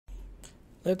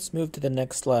Let's move to the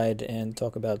next slide and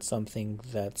talk about something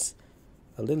that's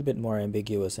a little bit more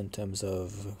ambiguous in terms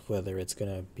of whether it's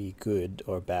going to be good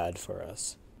or bad for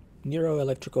us.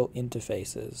 Neuroelectrical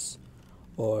interfaces,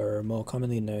 or more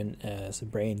commonly known as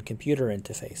brain-computer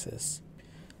interfaces.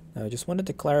 Now, I just wanted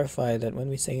to clarify that when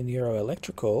we say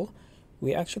neuroelectrical,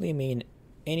 we actually mean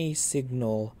any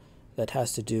signal that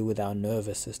has to do with our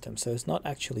nervous system. So it's not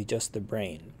actually just the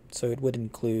brain. So it would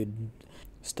include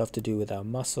stuff to do with our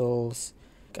muscles.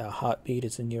 Our heartbeat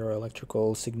is a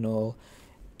neuroelectrical signal.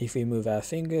 If we move our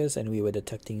fingers and we were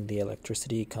detecting the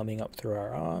electricity coming up through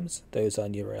our arms, those are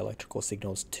neuroelectrical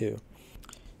signals too.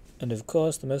 And of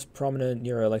course, the most prominent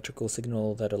neuroelectrical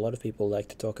signal that a lot of people like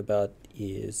to talk about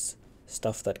is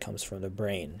stuff that comes from the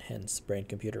brain, hence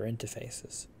brain-computer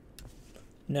interfaces.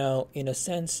 Now, in a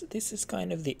sense, this is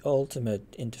kind of the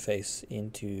ultimate interface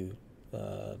into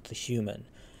the human,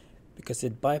 because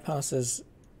it bypasses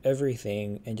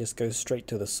everything and just goes straight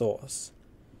to the source.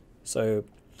 So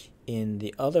in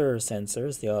the other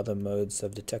sensors, the other modes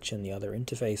of detection, the other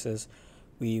interfaces,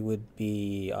 we would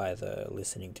be either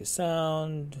listening to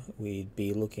sound, we'd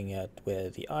be looking at where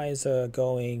the eyes are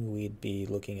going, we'd be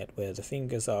looking at where the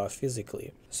fingers are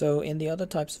physically. So in the other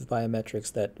types of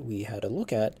biometrics that we had a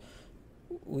look at,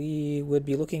 we would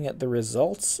be looking at the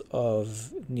results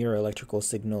of neuroelectrical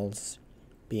signals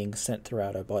being sent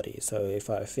throughout our body. So if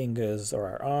our fingers or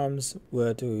our arms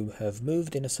were to have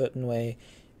moved in a certain way,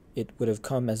 it would have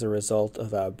come as a result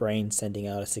of our brain sending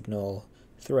out a signal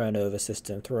through our nervous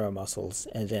system, through our muscles,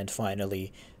 and then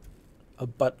finally a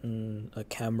button, a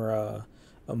camera,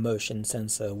 a motion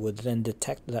sensor would then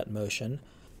detect that motion,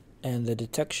 and the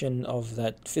detection of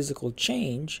that physical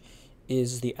change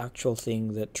is the actual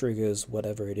thing that triggers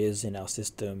whatever it is in our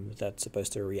system that's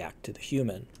supposed to react to the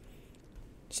human.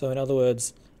 So in other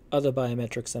words, other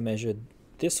biometrics are measured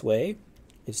this way.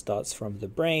 It starts from the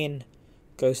brain,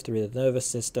 goes through the nervous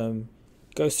system,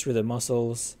 goes through the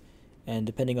muscles, and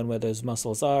depending on where those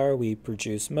muscles are, we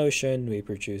produce motion, we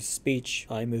produce speech,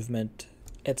 eye movement,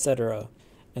 etc.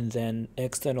 And then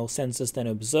external sensors then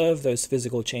observe those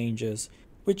physical changes,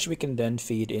 which we can then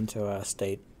feed into our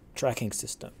state tracking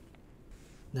system.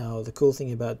 Now, the cool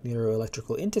thing about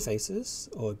neuroelectrical interfaces,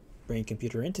 or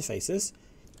brain-computer interfaces,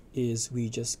 is we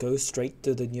just go straight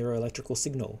to the neuroelectrical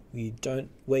signal. We don't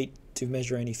wait to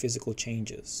measure any physical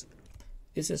changes.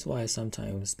 This is why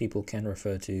sometimes people can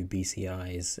refer to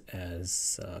BCIs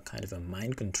as kind of a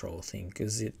mind control thing,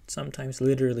 because it sometimes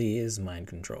literally is mind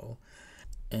control.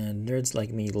 And nerds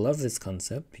like me love this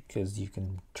concept because you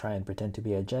can try and pretend to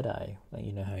be a Jedi. Like,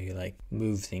 you know how you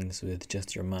move things with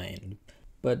just your mind.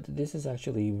 But this is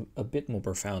actually a bit more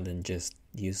profound than just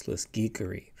useless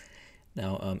geekery.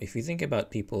 Now, if you think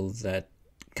about people that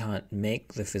can't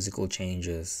make the physical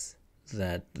changes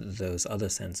that those other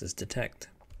sensors detect.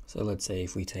 So let's say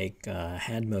if we take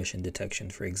hand motion detection,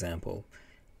 for example,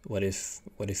 what if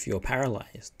you're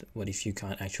paralyzed? What if you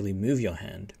can't actually move your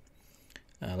hand?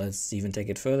 Let's even take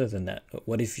it further than that.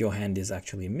 What if your hand is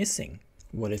actually missing?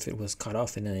 What if it was cut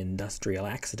off in an industrial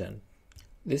accident?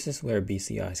 This is where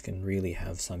BCIs can really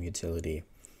have some utility.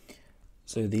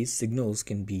 So these signals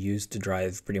can be used to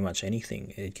drive pretty much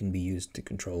anything. It can be used to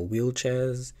control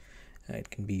wheelchairs.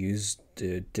 It can be used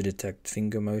to detect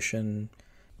finger motion,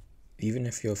 even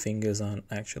if your fingers aren't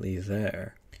actually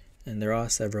there. And there are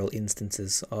several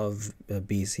instances of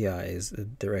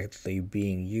BCIs directly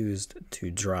being used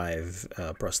to drive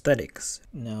prosthetics.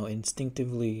 Now,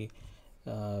 instinctively,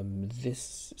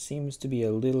 this seems to be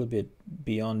a little bit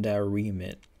beyond our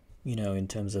remit, in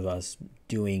terms of us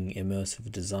doing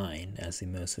immersive design as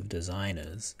immersive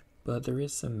designers. But there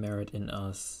is some merit in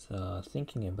us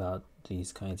thinking about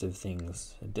these kinds of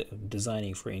things,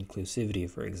 designing for inclusivity,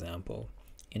 for example.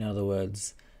 In other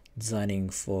words, designing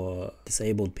for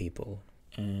disabled people.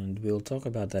 And we'll talk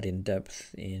about that in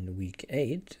depth in week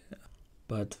 8.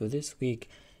 But for this week,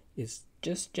 it's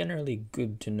just generally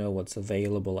good to know what's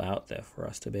available out there for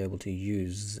us to be able to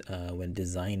use when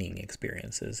designing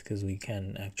experiences, because we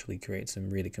can actually create some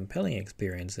really compelling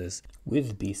experiences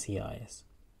with BCIs.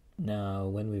 Now,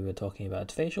 when we were talking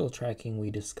about facial tracking, we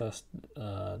discussed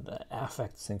the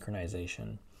affect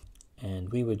synchronization, and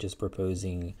we were just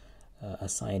proposing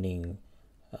assigning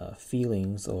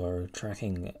feelings or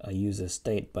tracking a user's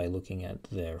state by looking at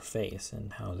their face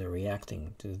and how they're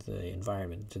reacting to the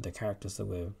environment, to the characters that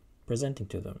we're presenting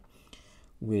to them.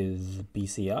 With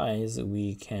BCIs,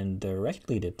 we can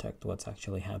directly detect what's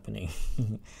actually happening.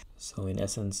 So in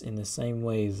essence, in the same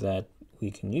way that we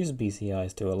can use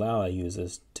BCIs to allow our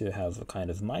users to have a kind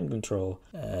of mind control,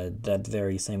 that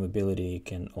very same ability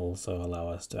can also allow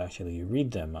us to actually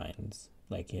read their minds,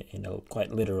 like in a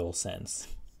quite literal sense.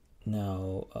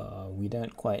 Now, we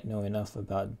don't quite know enough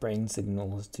about brain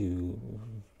signals to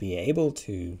be able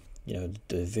to,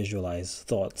 to visualize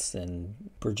thoughts and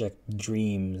project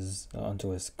dreams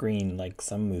onto a screen like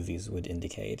some movies would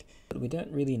indicate. But we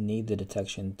don't really need the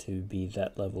detection to be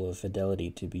that level of fidelity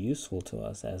to be useful to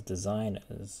us as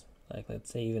designers. Like,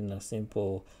 let's say even a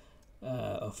simple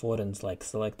affordance like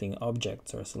selecting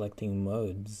objects or selecting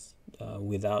modes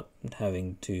without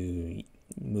having to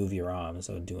move your arms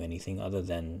or do anything other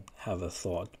than have a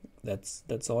thought.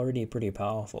 That's already pretty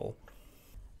powerful.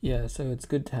 Yeah, so it's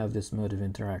good to have this mode of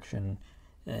interaction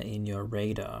in your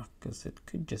radar, because it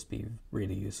could just be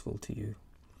really useful to you.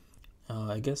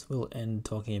 I guess we'll end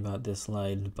talking about this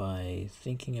slide by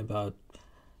thinking about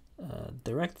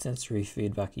direct sensory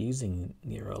feedback using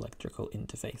neuroelectrical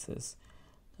interfaces.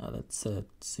 That's a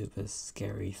super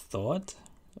scary thought.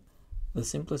 The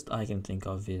simplest I can think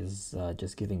of is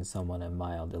just giving someone a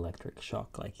mild electric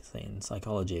shock, like say in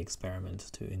psychology experiments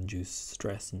to induce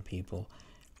stress in people.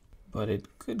 But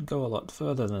it could go a lot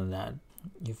further than that.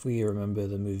 If we remember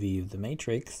the movie The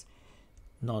Matrix,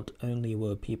 not only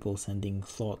were people sending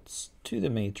thoughts to the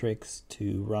Matrix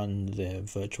to run their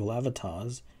virtual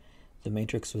avatars, the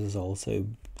Matrix was also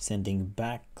sending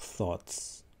back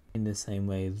thoughts in the same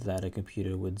way that a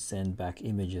computer would send back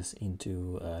images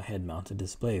into a head-mounted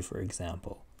display, for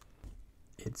example.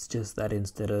 It's just that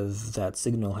instead of that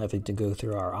signal having to go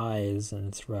through our eyes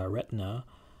and through our retina,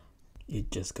 it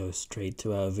just goes straight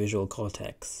to our visual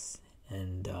cortex.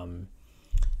 And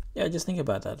just think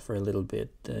about that for a little bit.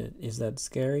 Is that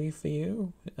scary for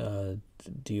you?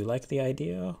 Do you like the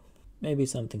idea? Maybe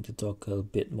something to talk a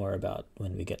bit more about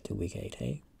when we get to week 8,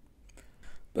 hey?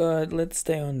 But let's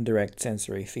stay on direct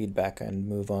sensory feedback and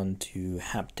move on to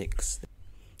haptics.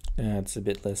 It's a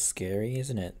bit less scary,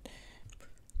 isn't it?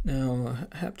 Now,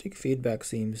 haptic feedback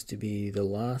seems to be the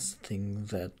last thing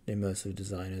that immersive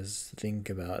designers think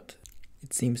about.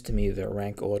 It seems to me the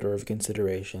rank order of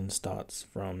consideration starts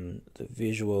from the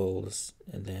visuals,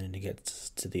 and then it gets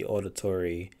to the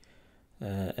auditory,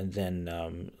 and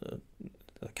then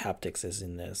haptics is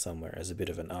in there somewhere as a bit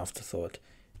of an afterthought.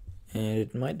 And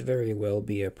it might very well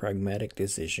be a pragmatic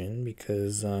decision,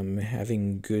 because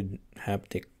having good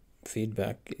haptic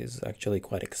feedback is actually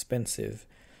quite expensive.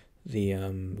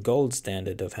 The gold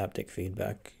standard of haptic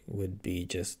feedback would be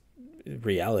just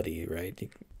reality,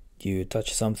 right? You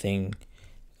touch something,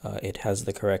 it has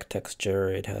the correct texture,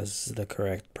 it has the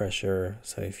correct pressure.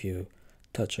 So if you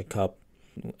touch a cup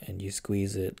and you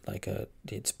squeeze it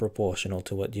it's proportional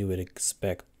to what you would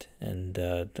expect. And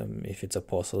if it's a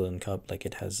porcelain cup,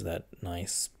 it has that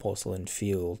nice porcelain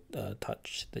feel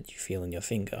touch that you feel in your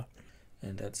finger.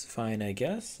 And that's fine, I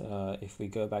guess. If we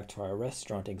go back to our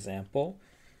restaurant example,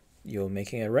 you're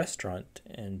making a restaurant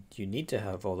and you need to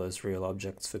have all those real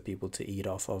objects for people to eat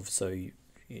off of, so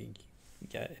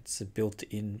it's built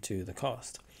into the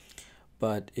cost.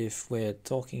 But if we're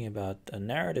talking about a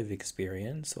narrative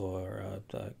experience or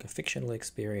a fictional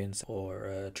experience or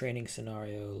a training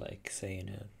scenario, like say in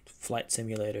a flight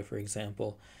simulator, for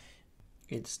example,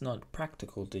 it's not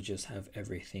practical to just have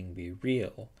everything be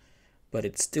real, but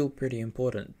it's still pretty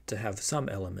important to have some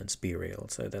elements be real.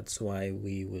 So that's why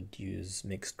we would use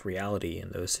mixed reality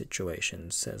in those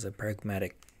situations as a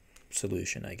pragmatic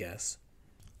solution, I guess.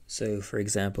 So for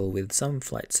example, with some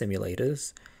flight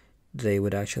simulators, they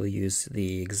would actually use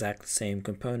the exact same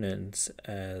components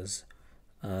as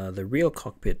the real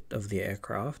cockpit of the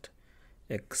aircraft,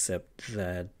 except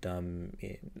that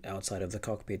outside of the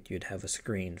cockpit you'd have a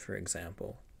screen, for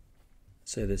example.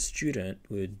 So the student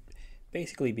would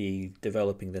basically be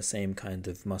developing the same kind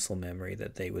of muscle memory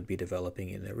that they would be developing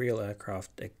in the real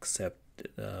aircraft, except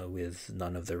with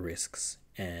none of the risks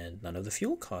and none of the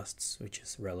fuel costs, which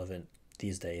is relevant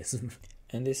these days.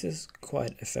 And this is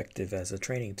quite effective as a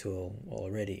training tool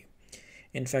already.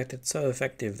 In fact, it's so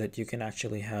effective that you can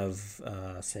actually have,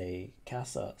 say,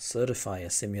 CASA certify a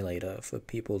simulator for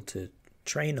people to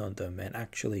train on them and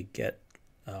actually get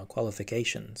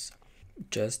qualifications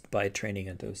just by training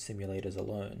on those simulators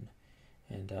alone.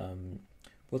 And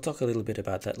we'll talk a little bit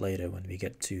about that later when we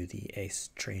get to the ACE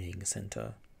Training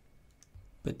Center.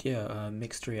 But yeah,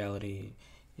 mixed reality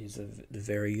is a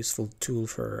very useful tool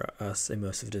for us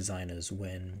immersive designers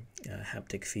when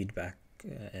haptic feedback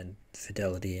and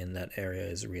fidelity in that area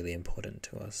is really important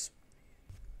to us.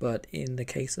 But in the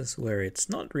cases where it's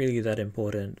not really that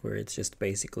important, where it's just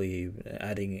basically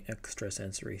adding extra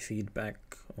sensory feedback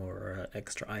or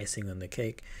extra icing on the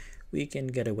cake, we can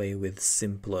get away with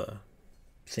simpler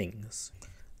things.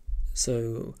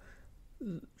 So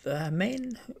the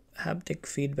main haptic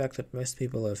feedback that most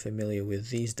people are familiar with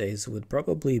these days would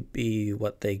probably be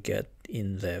what they get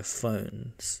in their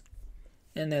phones.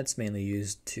 And that's mainly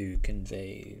used to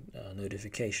convey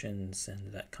notifications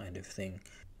and that kind of thing.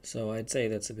 So I'd say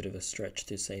that's a bit of a stretch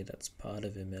to say that's part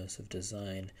of immersive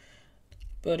design.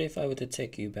 But if I were to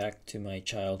take you back to my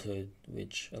childhood,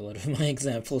 which a lot of my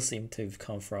examples seem to have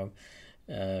come from,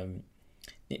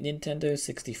 Nintendo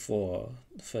 64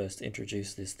 first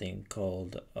introduced this thing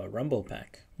called a Rumble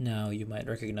Pack. Now, you might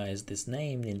recognize this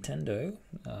name, Nintendo.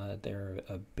 They're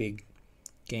a big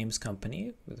games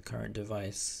company, with the current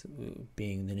device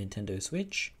being the Nintendo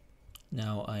Switch.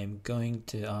 Now, I'm going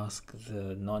to ask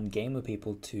the non-gamer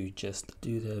people to just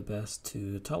do their best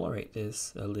to tolerate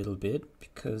this a little bit,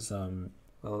 because,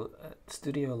 well, a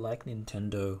studio like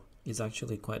Nintendo is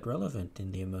actually quite relevant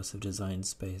in the immersive design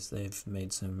space. They've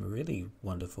made some really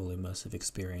wonderful immersive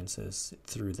experiences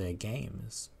through their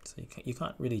games. So you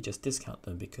can't really just discount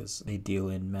them because they deal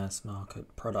in mass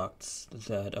market products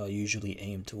that are usually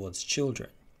aimed towards children.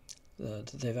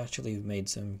 They've actually made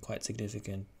some quite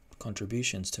significant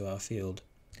contributions to our field.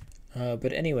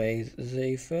 But anyway,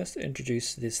 they first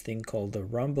introduced this thing called the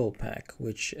Rumble Pack,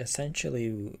 which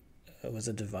essentially was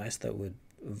a device that would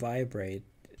vibrate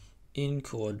in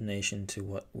coordination to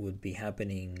what would be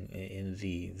happening in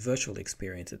the virtual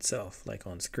experience itself, like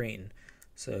on screen.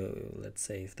 So let's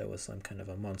say if there was some kind of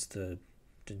a monster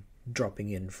dropping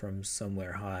in from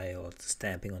somewhere high or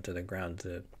stamping onto the ground,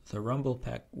 the Rumble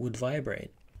Pack would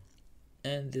vibrate.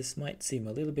 And this might seem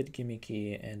a little bit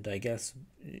gimmicky, and I guess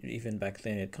even back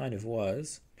then it kind of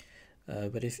was.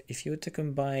 But if you were to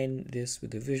combine this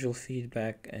with the visual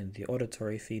feedback and the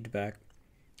auditory feedback,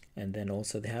 and then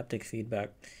also the haptic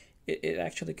feedback, it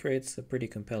actually creates a pretty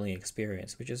compelling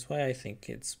experience, which is why I think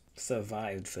it's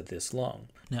survived for this long.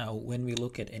 Now, when we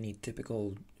look at any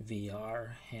typical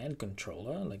VR hand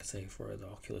controller, like say for the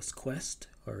Oculus Quest,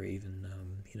 or even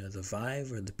the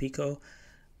Vive or the Pico,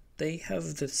 they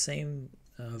have the same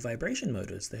vibration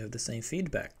motors, they have the same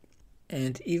feedback.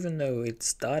 And even though it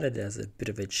started as a bit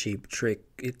of a cheap trick,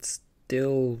 it's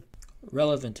still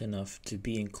relevant enough to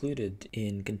be included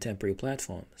in contemporary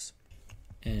platforms.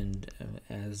 And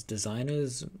as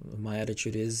designers, my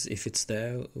attitude is, if it's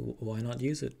there, why not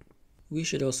use it? We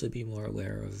should also be more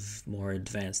aware of more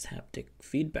advanced haptic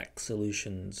feedback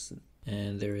solutions,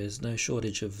 and there is no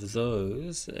shortage of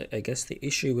those. I guess the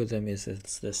issue with them is that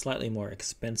they're slightly more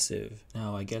expensive.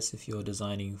 Now, I guess if you're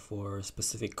designing for a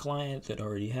specific client that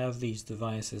already have these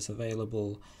devices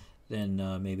available, then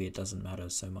maybe it doesn't matter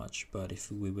so much. But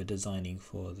if we were designing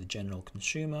for the general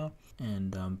consumer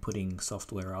and putting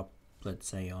software up, let's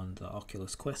say on the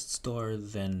Oculus Quest store,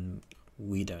 then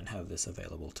we don't have this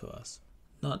available to us.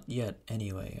 Not yet,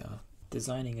 anyway.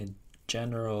 Designing a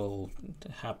general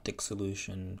haptic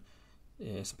solution,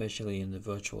 especially in the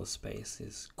virtual space,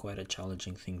 is quite a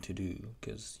challenging thing to do,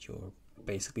 because you're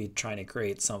basically trying to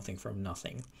create something from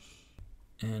nothing.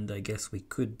 And I guess we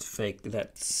could fake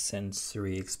that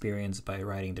sensory experience by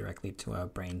writing directly to our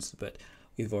brains, but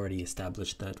we've already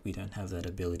established that we don't have that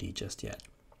ability just yet.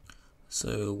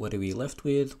 So what are we left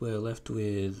with? We're left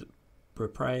with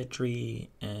proprietary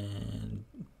and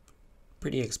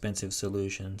pretty expensive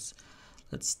solutions.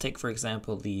 Let's take, for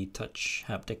example, the Touch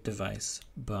Haptic Device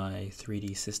by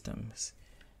 3D Systems.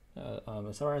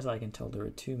 As far as I can tell, there are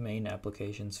two main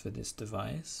applications for this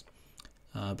device,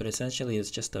 but essentially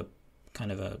it's just a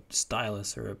kind of a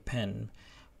stylus or a pen,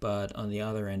 but on the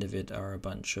other end of it are a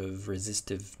bunch of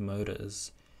resistive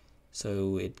motors,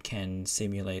 so it can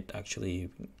simulate actually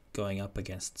going up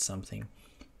against something.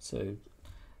 So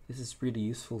this is really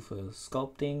useful for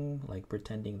sculpting, like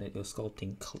pretending that you're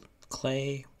sculpting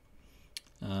clay.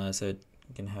 So it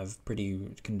can have pretty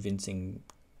convincing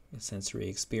sensory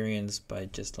experience by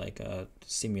just like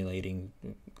simulating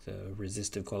the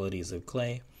resistive qualities of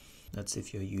clay. That's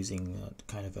if you're using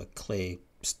kind of a clay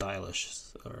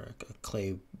stylus or a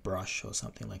clay brush or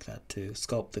something like that to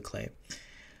sculpt the clay.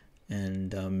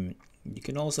 And you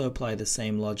can also apply the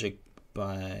same logic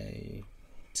by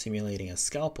simulating a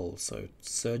scalpel. So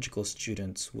surgical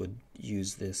students would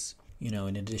use this,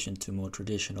 in addition to more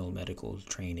traditional medical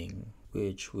training,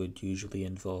 which would usually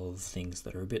involve things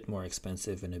that are a bit more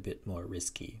expensive and a bit more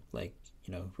risky, like,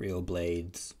 real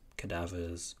blades,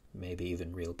 cadavers, maybe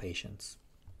even real patients.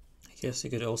 I guess you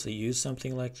could also use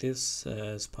something like this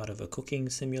as part of a cooking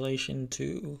simulation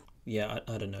too. Yeah,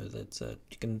 I don't know.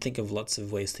 You can think of lots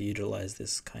of ways to utilize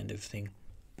this kind of thing,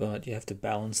 but you have to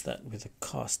balance that with the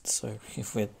cost. So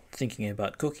if we're thinking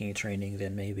about cooking training,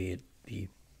 then maybe it'd be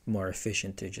more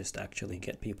efficient to just actually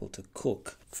get people to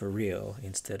cook for real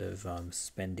instead of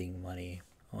spending money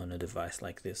on a device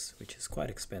like this, which is quite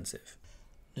expensive.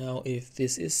 Now, if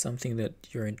this is something that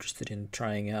you're interested in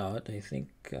trying out, I think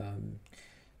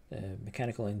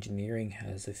Mechanical engineering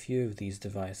has a few of these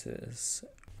devices.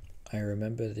 I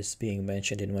remember this being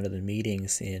mentioned in one of the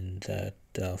meetings in that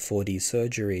 4D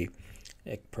surgery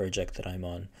project that I'm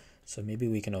on. So maybe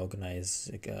we can organize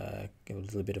a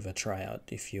little bit of a tryout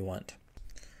if you want.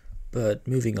 But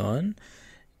moving on,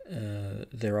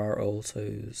 there are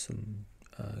also some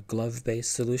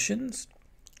glove-based solutions.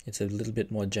 It's a little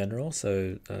bit more general,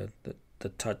 so the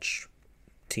touch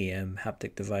TM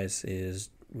haptic device is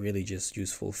really just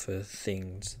useful for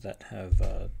things that have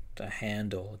a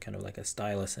handle, kind of like a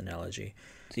stylus analogy.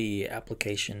 The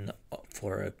application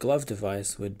for a glove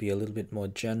device would be a little bit more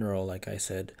general, like I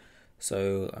said.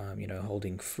 So,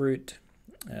 holding fruit,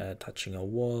 touching a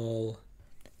wall,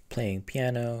 playing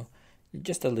piano,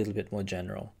 just a little bit more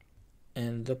general.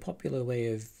 And the popular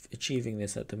way of achieving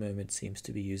this at the moment seems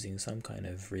to be using some kind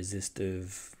of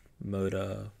resistive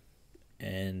motor,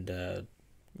 and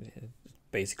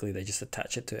basically they just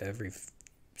attach it to every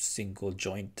single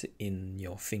joint in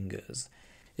your fingers.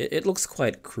 It looks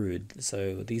quite crude,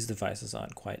 so these devices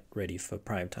aren't quite ready for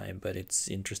prime time, but it's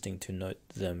interesting to note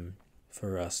them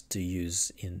for us to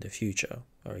use in the future,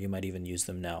 or you might even use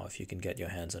them now if you can get your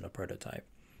hands on a prototype.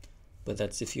 But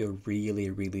that's if you're really,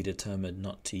 really determined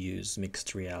not to use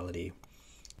mixed reality.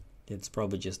 It's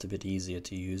probably just a bit easier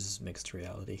to use mixed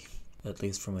reality, at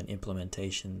least from an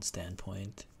implementation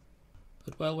standpoint.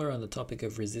 But while we're on the topic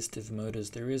of resistive motors,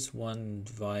 there is one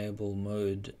viable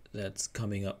mode that's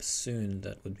coming up soon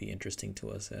that would be interesting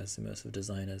to us as immersive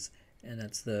designers, and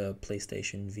that's the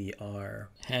PlayStation VR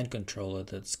hand controller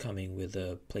that's coming with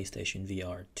a PlayStation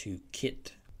VR 2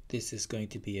 kit. This is going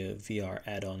to be a VR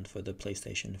add-on for the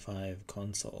PlayStation 5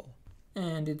 console.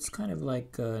 And it's kind of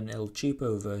like an El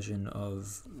Cheapo version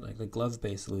of like the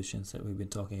glove-based solutions that we've been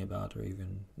talking about, or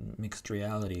even mixed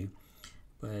reality.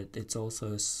 But it's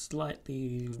also a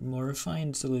slightly more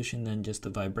refined solution than just the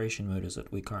vibration motors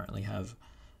that we currently have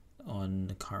on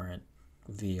the current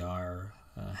VR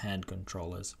hand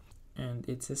controllers. And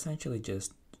it's essentially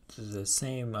just the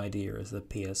same idea as the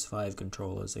PS5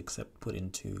 controllers, except put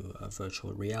into a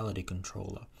virtual reality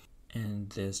controller. And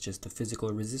there's just a physical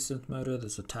resistance motor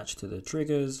that's attached to the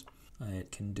triggers.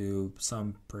 It can do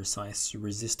some precise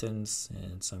resistance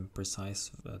and some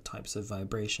precise types of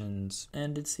vibrations,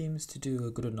 and it seems to do a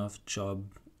good enough job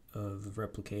of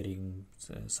replicating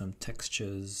some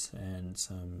textures and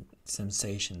some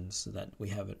sensations that we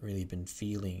haven't really been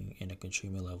feeling in a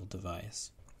consumer level device.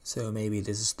 So maybe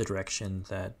this is the direction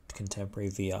that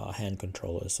contemporary VR hand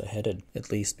controllers are headed,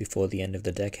 at least before the end of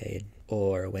the decade,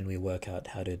 or when we work out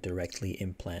how to directly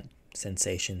implant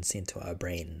sensations into our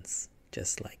brains,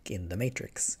 just like in the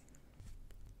Matrix.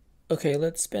 Okay,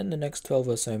 let's spend the next 12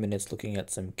 or so minutes looking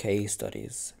at some case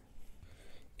studies.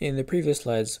 In the previous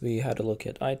slides, we had a look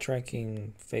at eye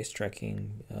tracking, face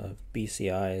tracking,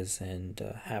 BCIs, and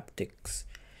haptics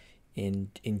in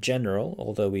general,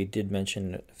 although we did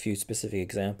mention a few specific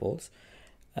examples.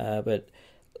 But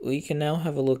we can now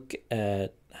have a look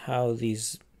at how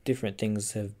these different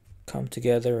things have come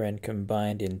together and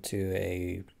combined into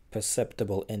a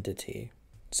perceptible entity.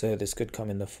 So this could come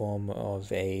in the form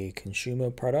of a consumer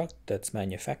product that's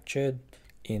manufactured.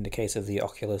 In the case of the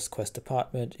Oculus Quest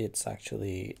Apartment, it's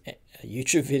actually a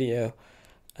YouTube video.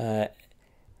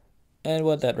 And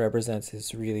what that represents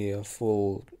is really a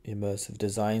full immersive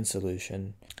design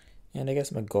solution. And I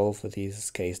guess my goal for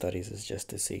these case studies is just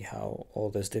to see how all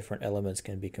those different elements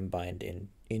can be combined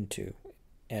into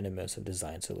an immersive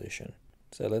design solution.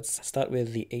 So let's start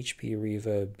with the HP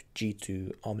Reverb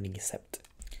G2 Omnicept.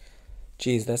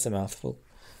 Geez, that's a mouthful.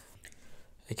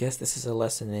 I guess this is a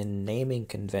lesson in naming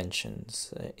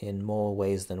conventions in more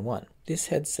ways than one. This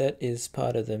headset is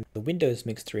part of the Windows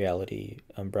Mixed Reality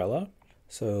umbrella.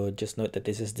 So just note that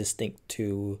this is distinct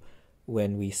to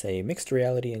when we say mixed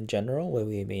reality in general, where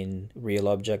we mean real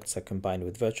objects are combined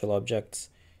with virtual objects.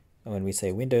 And when we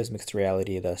say Windows Mixed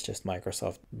Reality, that's just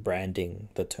Microsoft branding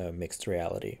the term mixed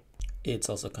reality. It's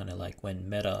also kind of like when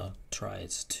Meta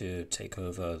tries to take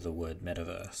over the word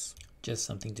metaverse. Just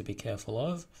something to be careful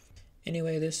of.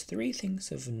 Anyway, there's three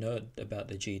things of note about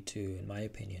the G2, in my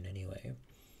opinion anyway.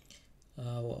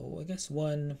 Well, I guess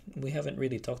one, we haven't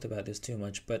really talked about this too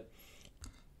much, but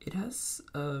it has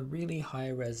a really high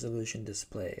resolution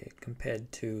display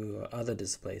compared to other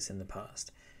displays in the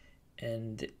past.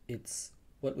 And it's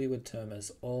what we would term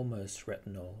as almost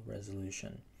retinal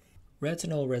resolution.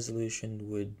 Retinal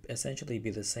resolution would essentially be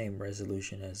the same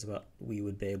resolution as what we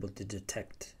would be able to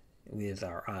detect with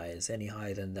our eyes. Any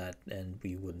higher than that and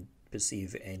we wouldn't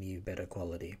perceive any better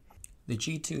quality. The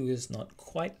G2 is not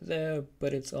quite there,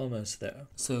 but it's almost there.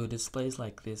 So displays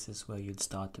like this is where you'd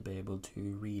start to be able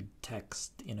to read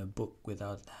text in a book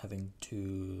without having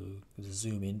to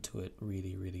zoom into it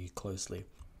really closely.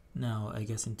 Now, I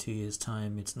guess in 2 years'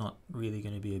 time, it's not really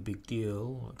going to be a big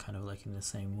deal, kind of like in the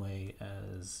same way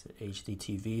as HD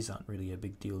TVs aren't really a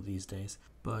big deal these days,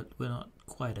 but we're not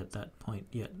quite at that point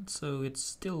yet, so it's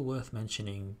still worth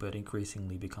mentioning, but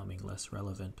increasingly becoming less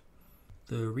relevant.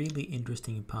 The really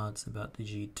interesting parts about the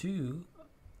G2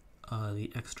 are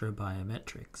the extra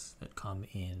biometrics that come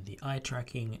in the eye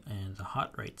tracking and the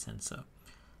heart rate sensor.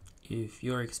 If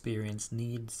your experience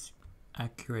needs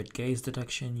accurate gaze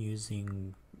detection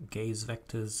using gaze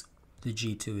vectors, the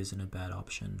G2 isn't a bad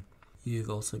option. You've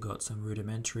also got some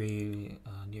rudimentary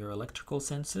neuroelectrical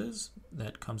sensors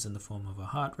that comes in the form of a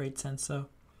heart rate sensor.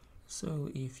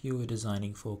 So if you were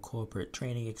designing for corporate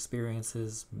training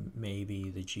experiences, maybe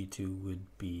the G2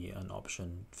 would be an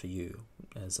option for you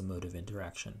as a mode of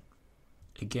interaction.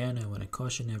 Again, I want to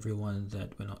caution everyone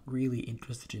that we're not really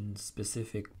interested in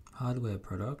specific hardware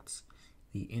products.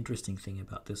 The interesting thing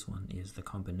about this one is the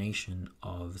combination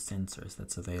of sensors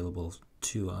that's available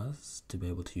to us to be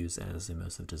able to use as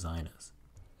immersive designers.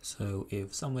 So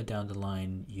if somewhere down the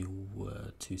line you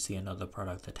were to see another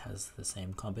product that has the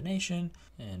same combination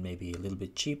and maybe a little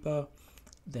bit cheaper,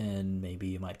 then maybe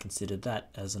you might consider that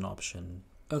as an option.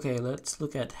 Okay, let's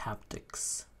look at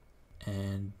haptics.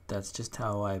 And that's just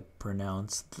how I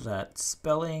pronounce that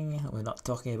spelling. We're not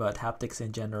talking about haptics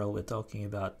in general, we're talking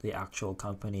about the actual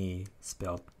company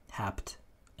spelled Hapt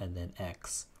and then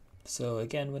X. So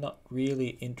again, we're not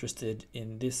really interested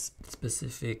in this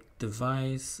specific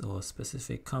device or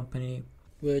specific company.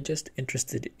 We're just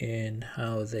interested in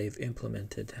how they've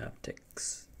implemented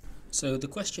haptics. So the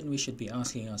question we should be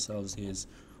asking ourselves is,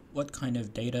 what kind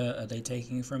of data are they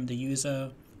taking from the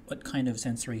user? What kind of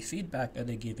sensory feedback are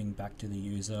they giving back to the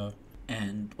user?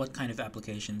 And what kind of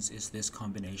applications is this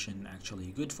combination actually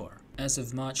good for? As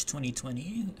of March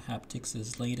 2020,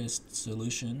 Haptics' latest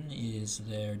solution is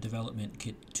their Development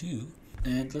Kit 2.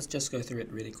 And let's just go through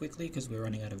it really quickly because we're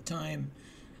running out of time.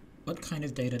 What kind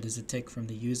of data does it take from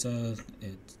the user?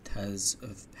 It has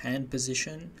a hand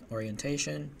position,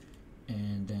 orientation,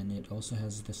 and then it also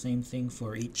has the same thing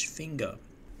for each finger.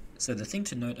 So the thing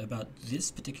to note about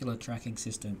this particular tracking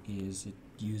system is it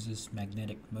uses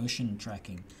magnetic motion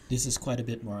tracking. This is quite a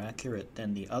bit more accurate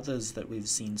than the others that we've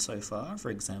seen so far.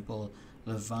 For example,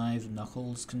 the Vive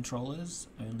Knuckles controllers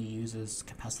only uses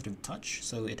capacitive touch,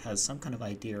 so it has some kind of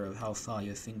idea of how far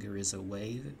your finger is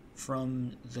away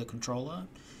from the controller.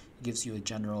 It gives you a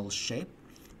general shape,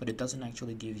 but it doesn't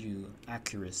actually give you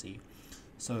accuracy.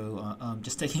 So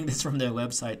just taking this from their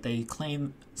website, they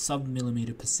claim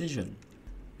sub-millimeter precision.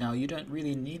 Now, you don't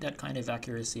really need that kind of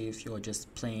accuracy if you're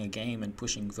just playing a game and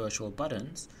pushing virtual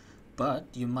buttons, but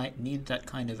you might need that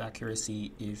kind of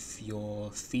accuracy if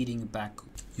you're feeding back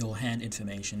your hand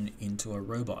information into a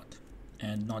robot.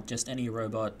 And not just any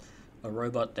robot, a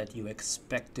robot that you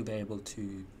expect to be able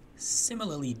to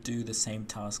similarly do the same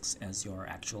tasks as your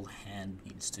actual hand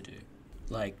needs to do.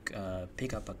 Like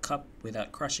pick up a cup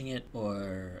without crushing it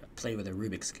or play with a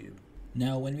Rubik's Cube.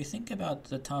 Now, when we think about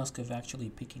the task of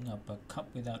actually picking up a cup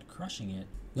without crushing it,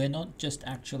 we're not just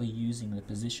actually using the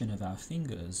position of our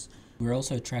fingers, we're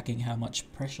also tracking how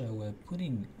much pressure we're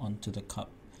putting onto the cup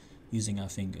using our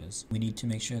fingers. We need to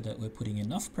make sure that we're putting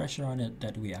enough pressure on it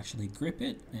that we actually grip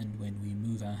it, and when we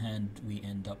move our hand, we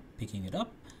end up picking it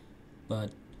up,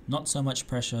 but not so much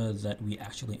pressure that we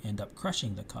actually end up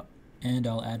crushing the cup. And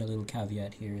I'll add a little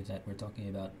caveat here that we're talking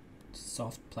about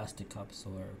soft plastic cups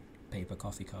or paper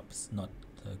coffee cups, not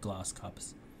the glass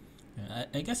cups.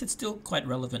 I guess it's still quite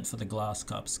relevant for the glass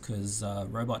cups because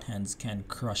robot hands can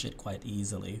crush it quite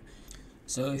easily.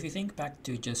 So if you think back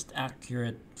to just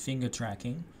accurate finger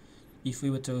tracking, if we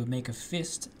were to make a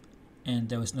fist and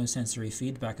there was no sensory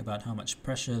feedback about how much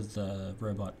pressure the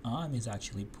robot arm is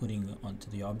actually putting onto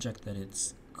the object that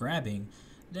it's grabbing,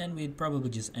 then we'd probably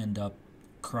just end up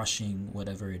crushing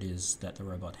whatever it is that the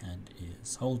robot hand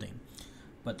is holding.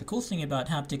 But the cool thing about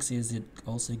haptics is it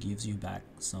also gives you back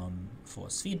some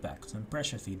force feedback, some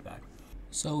pressure feedback.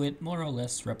 So it more or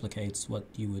less replicates what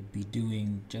you would be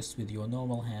doing just with your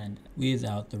normal hand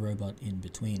without the robot in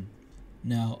between.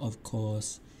 Now, of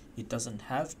course, it doesn't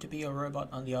have to be a robot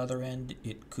on the other end.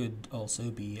 It could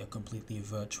also be a completely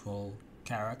virtual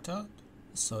character.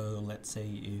 So let's say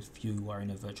if you are in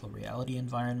a virtual reality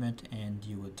environment and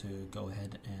you were to go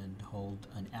ahead and hold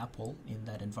an apple in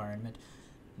that environment,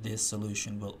 this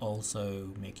solution will also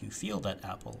make you feel that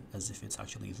apple as if it's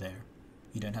actually there.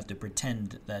 You don't have to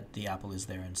pretend that the apple is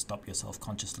there and stop yourself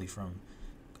consciously from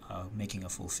making a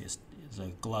full fist.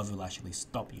 The glove will actually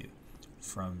stop you.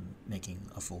 from making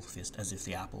a full fist as if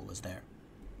the apple was there.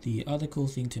 The other cool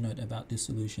thing to note about this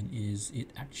solution is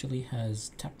it actually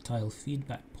has tactile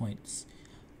feedback points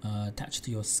attached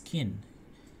to your skin.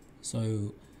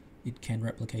 So it can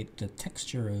replicate the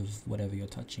texture of whatever you're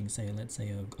touching, say, let's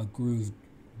say a grooved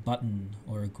button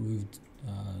or a grooved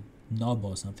knob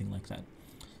or something like that.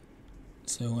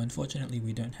 So unfortunately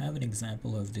we don't have an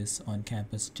example of this on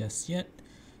campus just yet,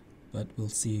 but we'll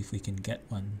see if we can get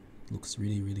one. Looks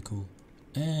really cool.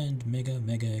 And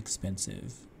mega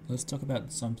expensive. Let's talk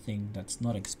about something that's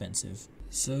not expensive.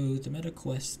 So the Meta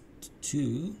Quest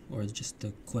 2, or just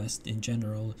the Quest in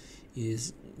general,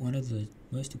 is one of the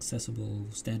most accessible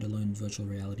standalone virtual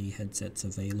reality headsets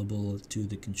available to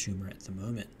the consumer at the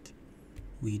moment.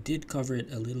 We did cover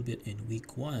it a little bit in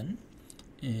week 1,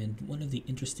 and one of the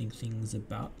interesting things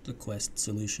about the Quest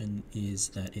solution is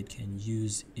that it can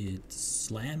use its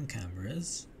SLAM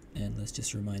cameras, and let's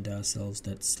just remind ourselves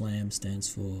that SLAM stands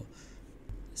for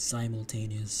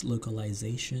simultaneous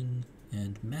localization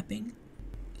and mapping.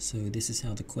 So this is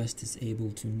how the Quest is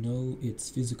able to know its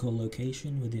physical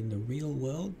location within the real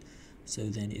world, so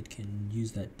then it can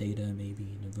use that data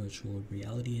maybe in a virtual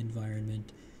reality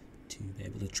environment to be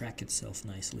able to track itself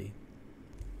nicely.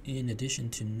 In addition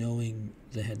to knowing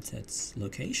the headset's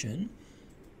location,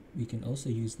 we can also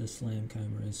use the SLAM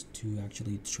cameras to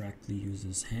actually track the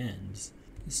user's hands.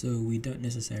 So we don't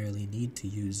necessarily need to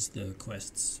use the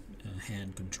Quest's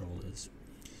hand controllers.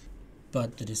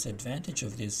 But the disadvantage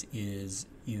of this is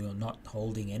you're not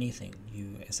holding anything.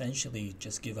 You essentially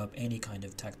just give up any kind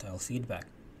of tactile feedback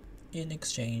in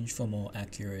exchange for more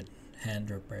accurate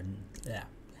hand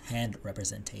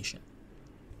representation.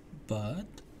 But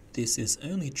this is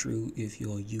only true if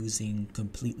you're using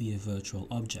completely virtual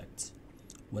objects.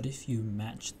 What if you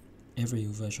match every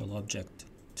virtual object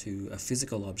to a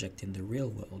physical object in the real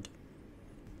world?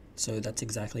 So that's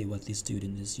exactly what this dude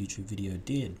in this YouTube video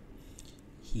did.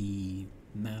 He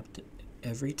mapped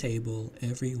every table,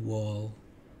 every wall,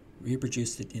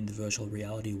 reproduced it in the virtual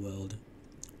reality world,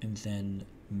 and then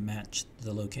matched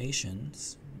the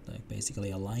locations, like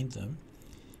basically aligned them.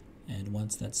 And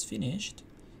once that's finished,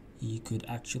 he could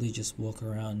actually just walk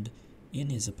around in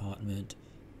his apartment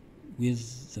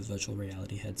with the virtual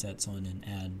reality headsets on and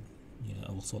add,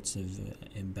 all sorts of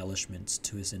embellishments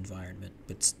to his environment,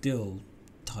 but still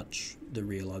touch the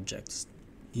real objects.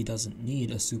 He doesn't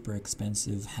need a super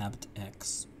expensive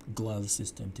haptics glove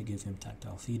system to give him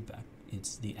tactile feedback.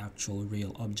 It's the actual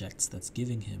real objects that's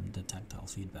giving him the tactile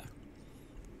feedback.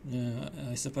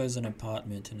 I suppose an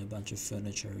apartment and a bunch of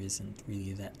furniture isn't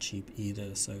really that cheap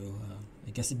either, so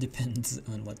I guess it depends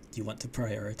on what you want to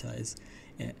prioritize.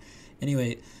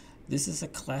 Anyway, this is a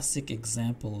classic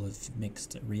example of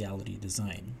mixed reality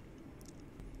design.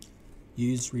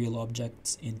 Use real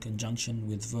objects in conjunction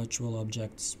with virtual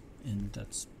objects, and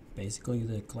that's basically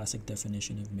the classic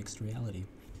definition of mixed reality.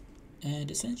 And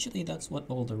essentially that's what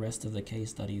all the rest of the case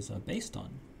studies are based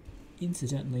on.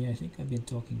 Incidentally, I think I've been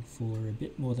talking for a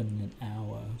bit more than an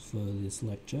hour for this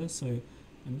lecture, so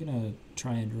I'm gonna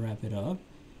try and wrap it up.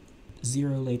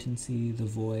 Zero Latency, The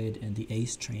Void, and the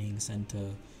ACE Training Center,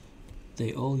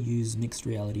 they all use mixed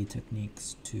reality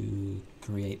techniques to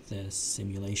create their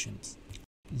simulations.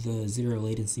 The zero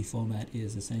latency format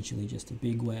is essentially just a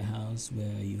big warehouse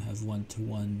where you have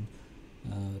one-to-one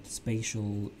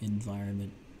spatial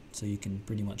environment, so you can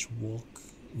pretty much walk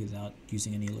without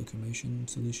using any locomotion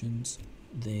solutions.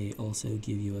 They also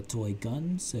give you a toy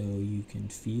gun, so you can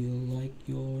feel like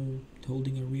you're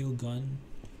holding a real gun.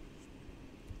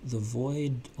 The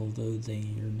Void, although they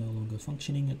are no longer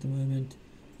functioning at the moment,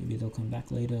 maybe they'll come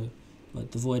back later,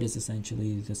 but the Void is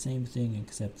essentially the same thing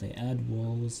except they add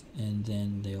walls, and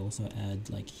then they also add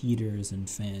like heaters and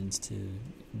fans to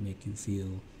make you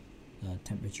feel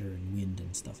temperature and wind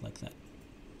and stuff like that.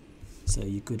 So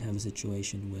you could have a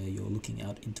situation where you're looking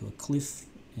out into a cliff,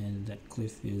 and that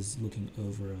cliff is looking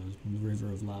over a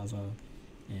river of lava,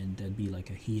 and there'd be like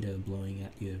a heater blowing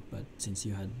at you, but since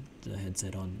you had the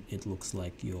headset on, it looks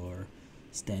like you're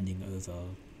standing over,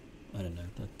 I don't know,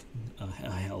 like a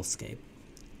hellscape.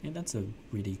 And that's a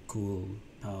really cool,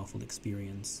 powerful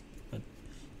experience, but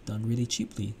done really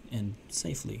cheaply and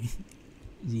safely.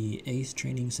 The ACE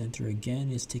Training Center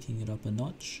again is taking it up a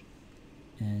notch.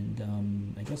 And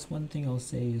I guess one thing I'll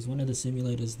say is one of the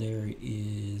simulators there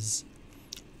is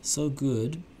so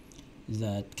good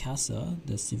that CASA,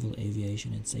 the Civil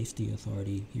Aviation and Safety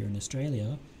Authority here in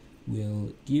Australia,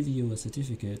 will give you a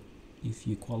certificate if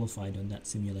you qualified on that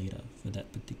simulator for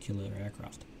that particular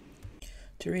aircraft.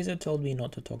 Teresa told me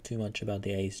not to talk too much about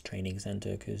the ACE Training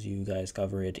Center because you guys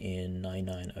cover it in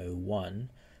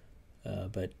 9901.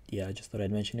 But yeah, I just thought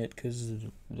I'd mention it because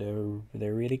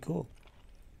they're really cool.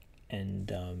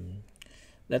 And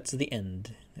that's the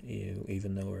end,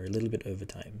 even though we're a little bit over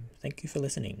time. Thank you for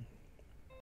listening.